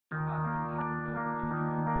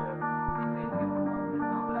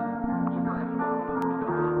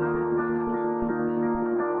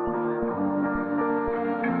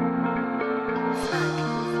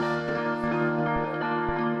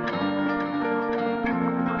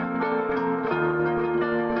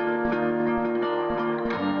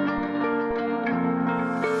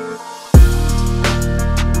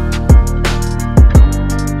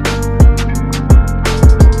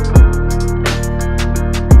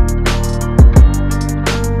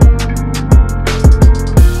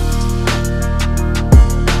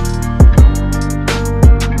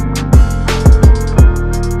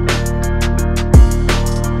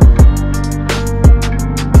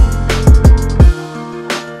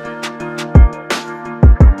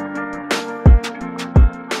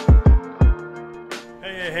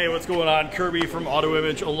John Kirby from Auto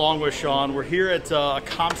Image along with Sean. We're here at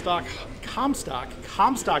Comstock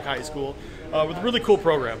High School with a really cool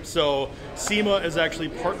program. So SEMA is actually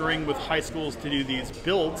partnering with high schools to do these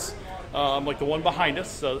builds, like the one behind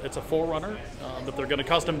us. So it's a 4Runner that they're going to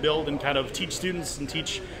custom build and kind of teach students and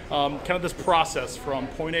teach kind of this process from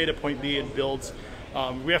point A to point B in builds.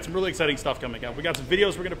 We have some really exciting stuff coming up. We got some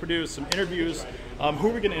videos we're going to produce, some interviews. Who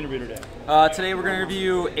are we going to interview today? Today we're going to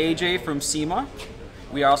interview AJ from SEMA.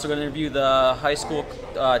 We are also going to interview the high school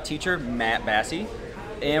teacher, Matt Bassey.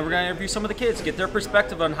 And we're going to interview some of the kids, get their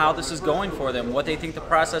perspective on how this is going for them, what they think the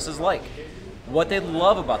process is like, what they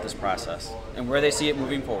love about this process, and where they see it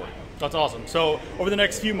moving forward. That's awesome. So over the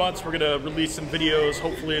next few months, we're going to release some videos,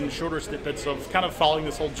 hopefully in shorter snippets of kind of following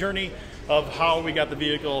this whole journey of how we got the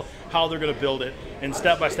vehicle, how they're going to build it, and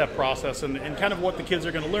step-by-step process, and kind of what the kids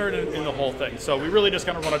are going to learn in the whole thing. So we really just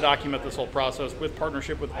kind of want to document this whole process with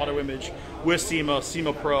partnership with Auto Image, with SEMA,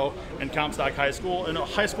 SEMA Pro, and Comstock High School, and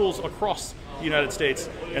high schools across the United States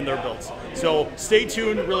and their builds. So stay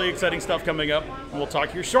tuned, really exciting stuff coming up, and we'll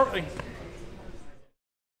talk to you shortly.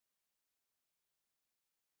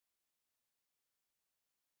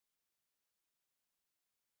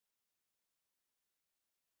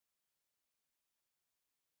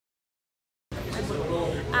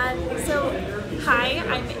 Hi,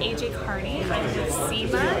 I'm AJ Carney. I'm with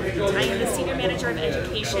SEMA. I am the Senior Manager of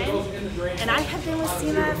Education, and I have been with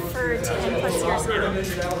SEMA for 10 plus years now.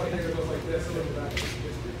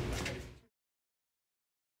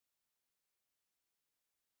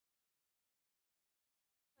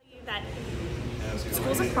 That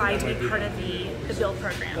schools apply to be part of the build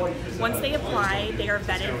program. Once they apply, they are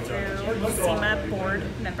vetted through SEMA board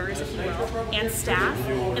members, if you will, and staff,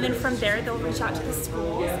 and then from there they'll reach out to the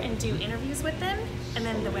schools and do interviews with them, and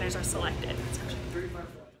then the winners are selected.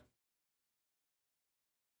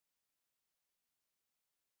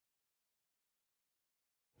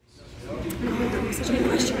 Such a good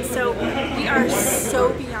question. So we are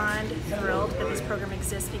so beyond thrilled that this program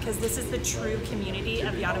exists, because this is the true community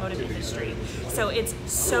of the automotive industry. So it's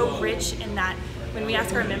so rich in that when we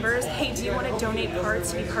ask our members, hey, do you want to donate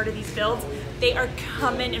parts to be part of these builds? They are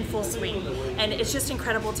coming in full swing. And it's just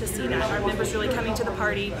incredible to see that. Our members really coming to the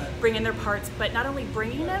party, bringing their parts, but not only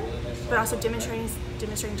bringing them, but also demonstrating to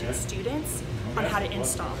the students on how to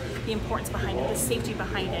install, the importance behind it, the safety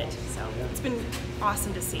behind it. So it's been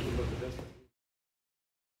awesome to see.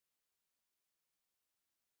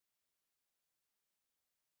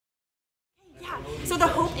 So the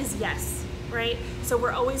hope is yes, right? So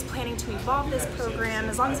we're always planning to evolve this program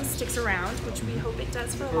as long as it sticks around, which we hope it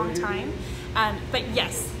does for a long time. But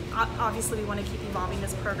yes, obviously we want to keep evolving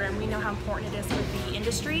this program. We know how important it is for the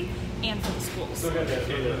industry and for the schools.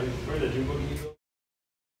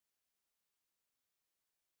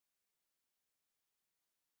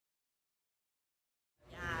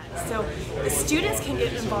 So the students can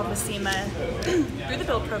get involved with SEMA through the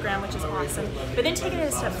build program, which is awesome, but then take it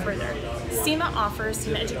a step further. SEMA offers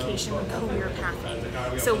SEMA education with career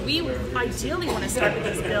pathing. So we ideally want to start with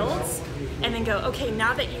these builds and then go, okay,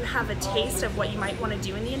 now that you have a taste of what you might want to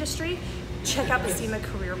do in the industry, check out the SEMA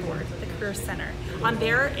Career Board, the Career Center. On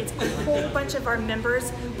there, it's a whole bunch of our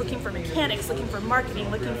members looking for mechanics, looking for marketing,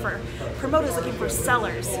 looking for promoters, looking for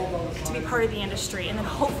sellers to be part of the industry, and then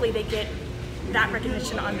hopefully they get that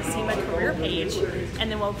recognition on the SEMA career page, and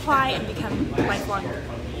then will apply and become lifelong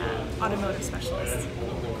automotive specialists.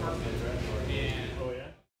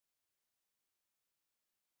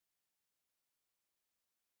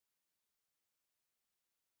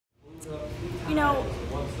 You know,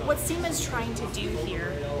 what SEMA is trying to do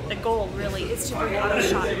here, the goal really, is to bring auto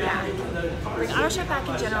shop back. Bring auto shop back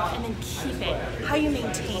in general, and then keep it, how you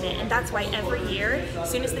maintain it. And that's why every year, as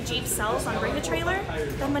soon as the Jeep sells on Bring the Trailer,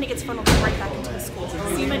 that money gets funneled right back into the schools.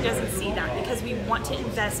 SEMA doesn't see that, because we want to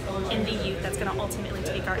invest in the youth that's going to ultimately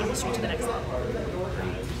take our industry to the next level.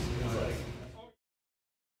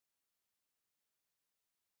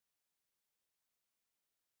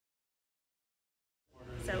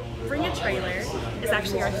 So Bring a Trailer is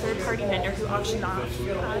actually our third-party vendor who auction off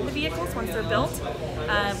the vehicles once they're built.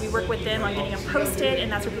 We work with them on getting them posted,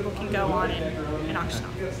 and that's where people can go on and auction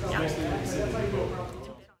off. Yeah.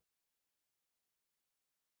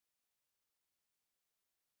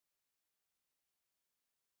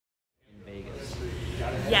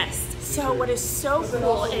 Yes. So what is so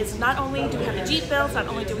cool is not only do we have the Jeep builds, not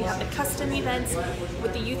only do we have the custom events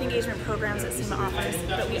with the youth engagement programs that SEMA offers,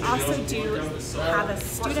 but we also do have a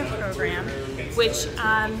student program, which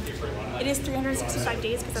It is 365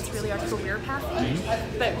 days because that's really our career path.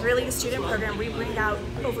 But really the student program, we bring out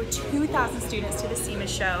over 2,000 students to the SEMA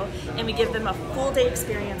show, and we give them a full day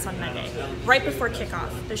experience on Monday, right before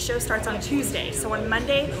kickoff. The show starts on Tuesday, so on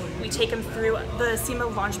Monday we take them through the SEMA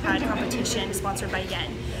Launchpad competition sponsored by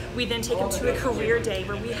Yen. We then take them to a career day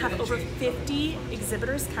where we have over 50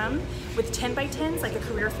 exhibitors come with 10x10s, like a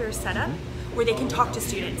career fair setup, where they can talk to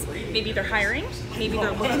students. Maybe they're hiring, maybe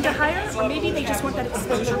they're looking to hire, or maybe they just want that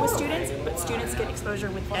exposure with students, but students get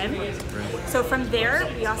exposure with them. So from there,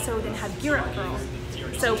 we also then have Gear Up Girl.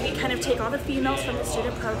 So we kind of take all the females from the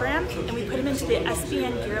student program and we put them into the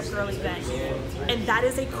SBN Gear Up Girl event. And that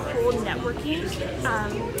is a cool networking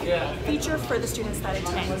feature for the students that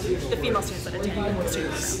attend, the female students that attend the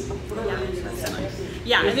student program.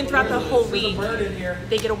 Yeah, and then throughout the whole week,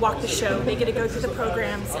 they get to walk the show, they get to go through the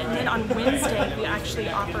programs, and then on Wednesday, we actually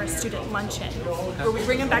offer a student luncheon, where we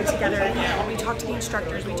bring them back together again. We talk to the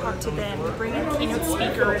instructors, we talk to them, we bring in keynote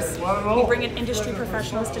speakers, we bring in industry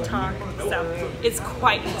professionals to talk, so it's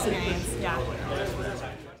quite an experience, yeah.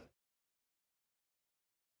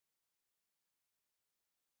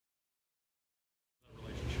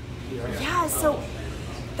 Yeah, so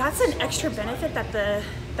that's an extra benefit that the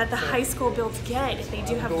high school builds get. If they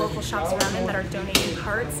do have local shops around them that are donating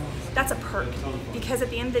parts, that's a perk. Because at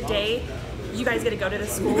the end of the day, you guys get to go to the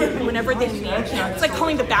school whenever they need. It's like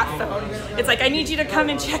calling the bat phone. It's like, I need you to come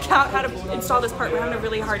and check out how to install this part. We're having a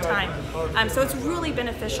really hard time. So it's really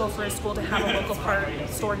beneficial for a school to have a local part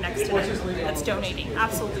store next to them that's donating.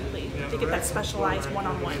 Absolutely. To get that specialized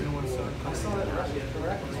one-on-one.